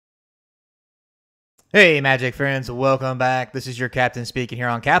Hey Magic friends, welcome back. This is your captain speaking here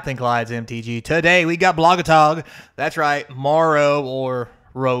on Capnclydes MTG. Today we got Blogatog. That's right, Morrow or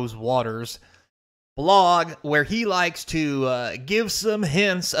Rosewater's blog, where he likes to give some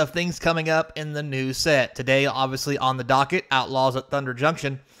hints of things coming up in the new set. Today, obviously on the docket, Outlaws at Thunder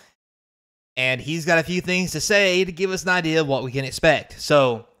Junction. And he's got a few things to say to give us an idea of what we can expect.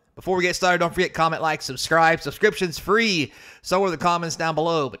 So, before we get started, don't forget, comment, like, subscribe. Subscription's free. So are the comments down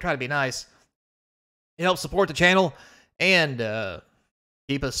below, but try to be nice. It helps support the channel and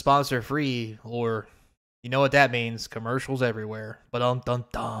keep us sponsor free, or you know what that means, commercials everywhere. But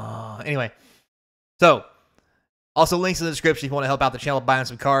anyway, so also links in the description if you want to help out the channel buying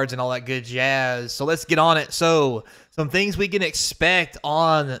some cards and all that good jazz. So let's get on it. So some things we can expect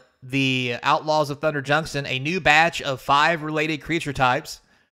on the Outlaws of Thunder Junction: a new batch of 5 related creature types.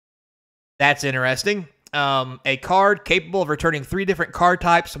 That's interesting. A card capable of returning 3 different card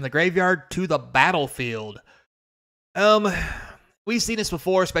types from the graveyard to the battlefield. We've seen this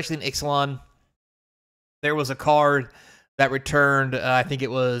before, especially in Ixalan. There was a card that returned, I think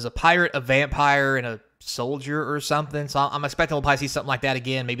it was a pirate, a vampire, and a soldier or something. So I'm expecting we'll probably see something like that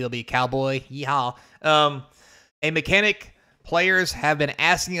again. Maybe it'll be a cowboy. Yeehaw. A mechanic players have been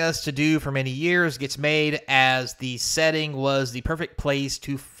asking us to do for many years gets made, as the setting was the perfect place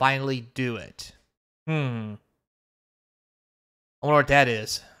to finally do it. I wonder what that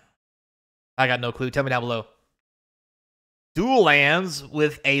is. I got no clue. Tell me down below. Dual lands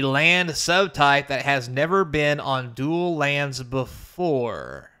with a land subtype that has never been on dual lands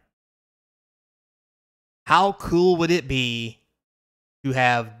before. How cool would it be to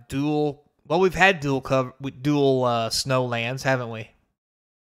have dual... Well, we've had dual snow lands, haven't we? I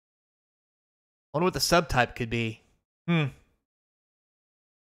wonder what the subtype could be.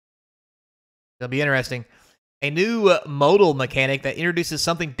 It'll be interesting. A new modal mechanic that introduces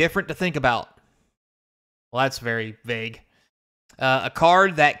something different to think about. Well, that's very vague. A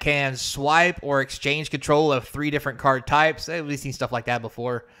card that can swipe or exchange control of 3 different card types. We've seen stuff like that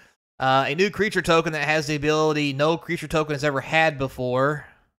before. A new creature token that has the ability no creature token has ever had before.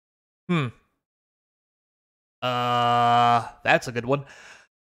 That's a good one.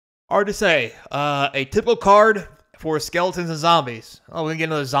 Hard to say. A typical card for skeletons and zombies. Oh, we're going to get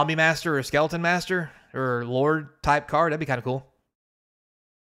another zombie master or skeleton master or lord type card. That'd be kind of cool.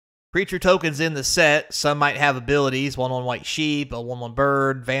 Creature tokens in the set. Some might have abilities. 1/1 white sheep, a 1/1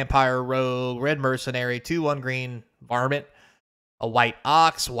 bird, vampire rogue, red mercenary, 2/1 green varmint, a white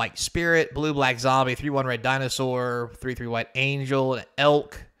ox, white spirit, blue black zombie, 3/1 red dinosaur, 3/3 white angel, an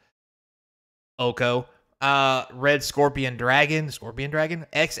elk, Oko. Red Scorpion Dragon,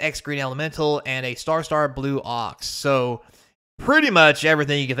 XX Green Elemental, and a Star Blue Ox. So, pretty much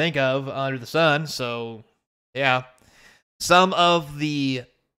everything you can think of under the sun. So, yeah. Some of the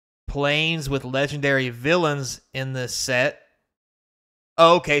planes with legendary villains in this set.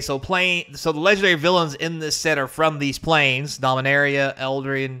 Okay, so the legendary villains in this set are from these planes: Dominaria,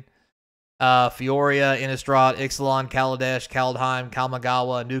 Eldrin, Fioria, Innistrad, Ixalan, Kaladesh, Kaldheim,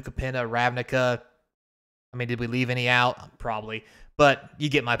 Kalmagawa, New Capenna, Ravnica. I mean, did we leave any out? Probably. But you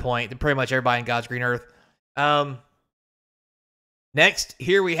get my point. Pretty much everybody in God's Green Earth. Next,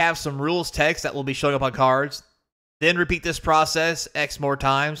 here we have some rules text that will be showing up on cards. Then repeat this process X more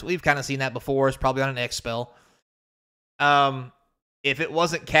times. We've kind of seen that before. It's probably on an X spell. If it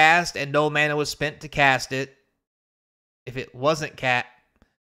wasn't cast and no mana was spent to cast it. If it wasn't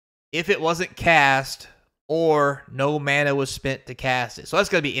cast or no mana was spent to cast it. So that's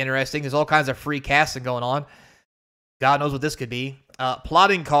going to be interesting. There's all kinds of free casting going on. God knows what this could be.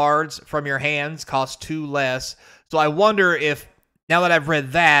 Plotting cards from your hands cost 2 less. So I wonder if, now that I've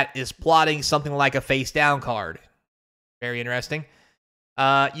read that, is plotting something like a face down card. Very interesting.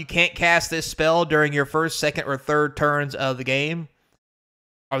 You can't cast this spell during your first, second, or third turns of the game.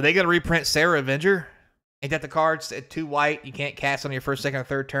 Are they going to reprint Sarah Avenger? Ain't that the cards at 2 white? You can't cast on your first, second, or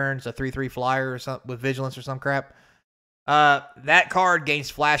third turns. A 3/3 flyer or something with vigilance or some crap. That card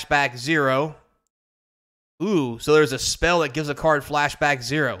gains flashback 0. Ooh, so there's a spell that gives a card flashback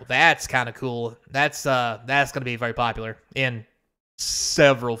 0. That's kind of cool. That's going to be very popular in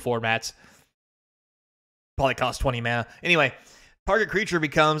several formats. Probably costs 20 mana. Anyway, target creature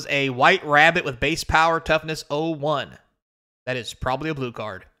becomes a white rabbit with base power toughness 0/1. That is probably a blue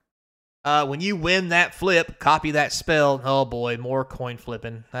card. When you win that flip, copy that spell. Oh boy, more coin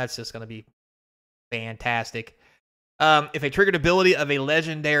flipping. That's just going to be fantastic. If a triggered ability of a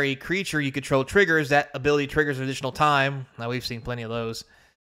legendary creature you control triggers, that ability triggers additional time. Now, we've seen plenty of those.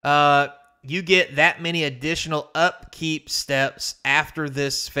 You get that many additional upkeep steps after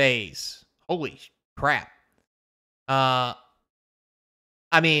this phase. Holy crap. I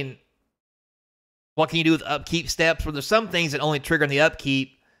mean, What can you do with upkeep steps? Well, there's some things that only trigger in the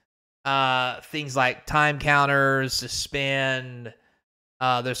upkeep. Things like time counters, suspend.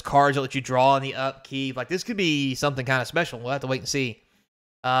 There's cards that let you draw in the upkeep. Like, this could be something kind of special. We'll have to wait and see.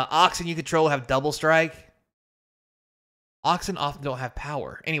 Oxen you control have double strike. Oxen often don't have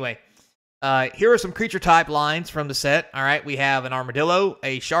power. Anyway, here are some creature type lines from the set. All right, we have an armadillo,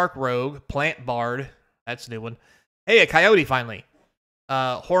 a shark rogue, plant bard. That's a new one. Hey, a coyote finally.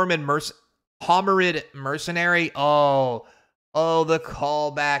 Homerid mercenary. Oh, the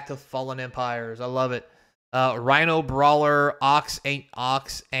callback to Fallen Empires. I love it. Rhino brawler, ox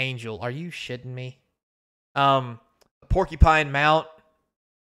angel. Are you shitting me? Porcupine mount.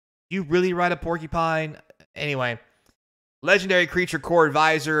 You really ride a porcupine? Anyway. Legendary creature core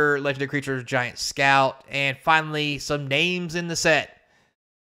advisor, legendary creature giant scout, and finally some names in the set.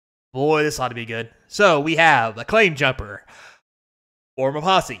 Boy, this ought to be good. So we have Acclaim Jumper, Orma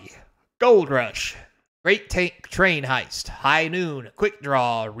Posse, Gold Rush, Great Train Heist, High Noon, Quick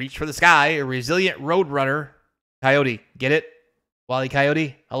Draw, Reach for the Sky, Resilient Roadrunner, Coyote. Get it? Wile E.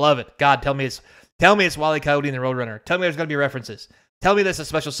 Coyote? I love it. God, tell me it's Wile E. Coyote and the Roadrunner. Tell me there's going to be references. Tell me there's a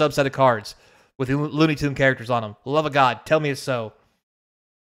special subset of cards with Looney Tune characters on them. Love of God, tell me it's so.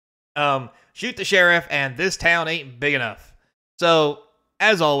 Shoot the sheriff, and this town ain't big enough. So,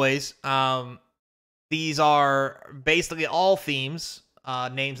 as always, these are basically all themes,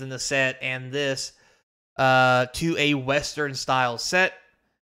 names in the set, and this to a Western-style set,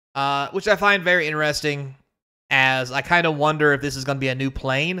 which I find very interesting, as I kind of wonder if this is going to be a new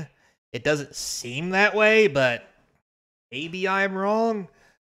plane. It doesn't seem that way, but maybe I'm wrong.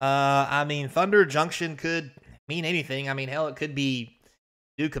 I mean, Thunder Junction could mean anything. I mean, hell, it could be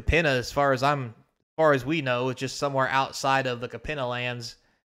New Capenna as far as we know. It's just somewhere outside of the Capenna lands.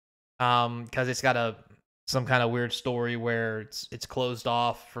 Because it's got some kind of weird story where it's closed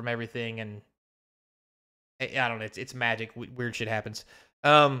off from everything, and I don't know, it's magic. Weird shit happens.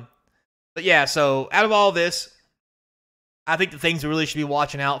 But yeah, so out of all this, I think the things we really should be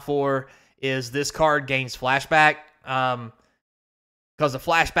watching out for is this card gains flashback. Because the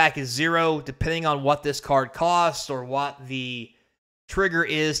flashback is 0, depending on what this card costs or what the trigger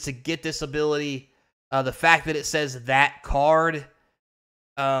is to get this ability. The fact that it says that card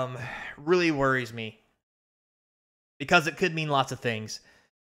really worries me, because it could mean lots of things.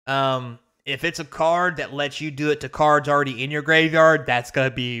 If it's a card that lets you do it to cards already in your graveyard, that's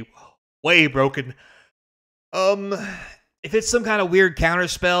going to be way broken. If it's some kind of weird counter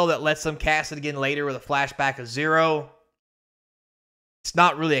spell that lets them cast it again later with a flashback of 0, it's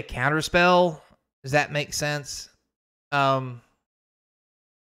not really a counter spell. Does that make sense? So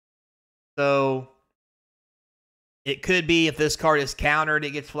it could be if this card is countered,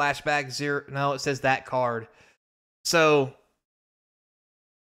 it gets flashback 0. No, it says that card. So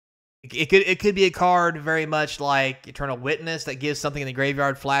it could be a card very much like Eternal Witness that gives something in the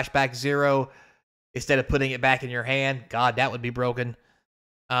graveyard flashback 0 instead of putting it back in your hand. God, that would be broken.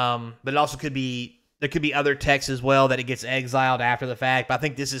 But it also could be, there could be other texts as well that it gets exiled after the fact. But I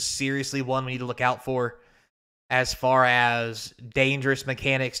think this is seriously one we need to look out for as far as dangerous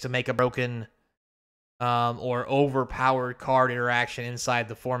mechanics to make a broken or overpowered card interaction inside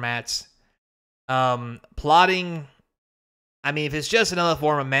the formats. Plotting, I mean, if it's just another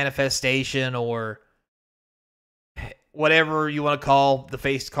form of manifestation or whatever you want to call the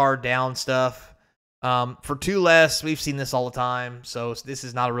face card down stuff, for 2 less, we've seen this all the time, so this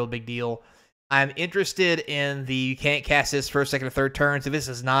is not a real big deal. I'm interested in the you can't cast this first, second, or third turns. If this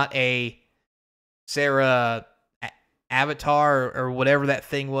is not a Sarah Avatar or whatever that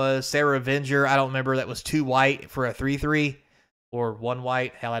thing was, Sarah Avenger, I don't remember, that was 2 white for a 3/3 or 1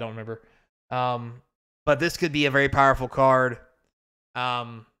 white. Hell, I don't remember. But this could be a very powerful card,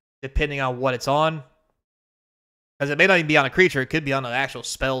 depending on what it's on. Because it may not even be on a creature. It could be on an actual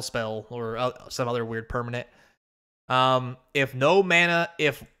spell or some other weird permanent. If no mana,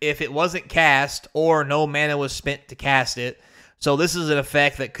 if it wasn't cast or no mana was spent to cast it, so this is an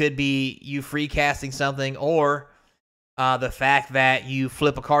effect that could be you free casting something, or the fact that you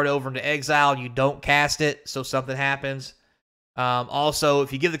flip a card over into exile and you don't cast it, so something happens. Also,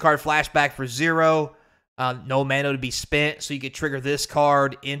 if you give the card flashback for 0, no mana to be spent, so you could trigger this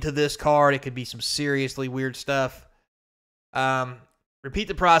card into this card. It could be some seriously weird stuff. Repeat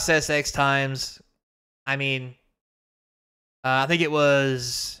the process X times. I mean, I think it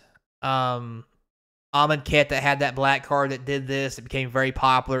was Amonkhet that had that black card that did this. It became very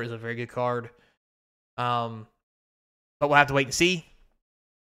popular. It was a very good card. But we'll have to wait and see.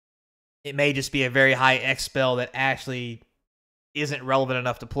 It may just be a very high X spell that actually isn't relevant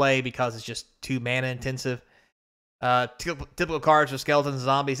enough to play because it's just too mana intensive. Typical cards for skeletons and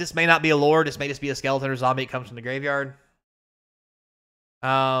zombies. This may not be a lord. This may just be a skeleton or zombie. It comes from the graveyard.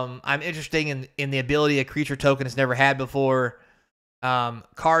 I'm interested in the ability a creature token has never had before.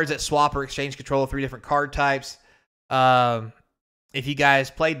 Cards that swap or exchange control of 3 different card types. If you guys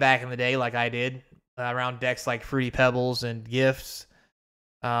played back in the day like I did, around decks like Fruity Pebbles and Gifts,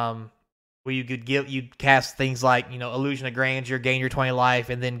 where you'd cast things like, Illusion of Grandeur, gain your 20 life,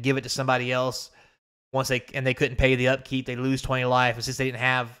 and then give it to somebody else. They couldn't pay the upkeep, they lose 20 life. And since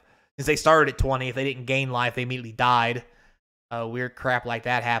they started at 20, if they didn't gain life, they immediately died. Weird crap like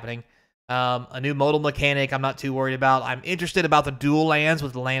that happening. A new modal mechanic I'm not too worried about. I'm interested about the dual lands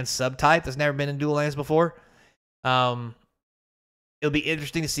with the land subtype that's never been in dual lands before. It'll be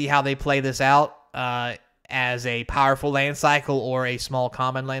interesting to see how they play this out as a powerful land cycle or a small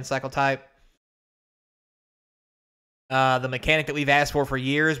common land cycle type. The mechanic that we've asked for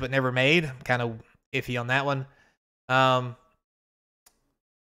years but never made. I'm kind of iffy on that one. But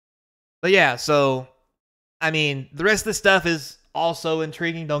yeah, so the rest of the stuff is also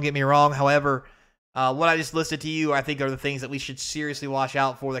intriguing, don't get me wrong. However, what I just listed to you, I think, are the things that we should seriously watch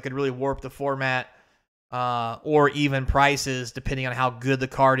out for that could really warp the format or even prices, depending on how good the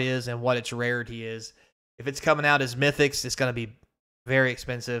card is and what its rarity is. If it's coming out as mythics, it's going to be very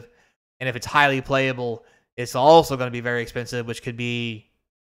expensive. And if it's highly playable, it's also going to be very expensive, which could be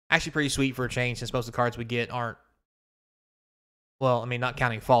actually pretty sweet for a change, since most of the cards we get aren't, well, not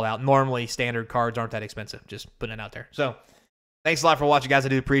counting Fallout. Normally, standard cards aren't that expensive. Just putting it out there. So, thanks a lot for watching, guys. I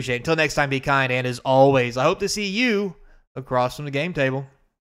do appreciate it. Until next time, be kind. And as always, I hope to see you across from the game table.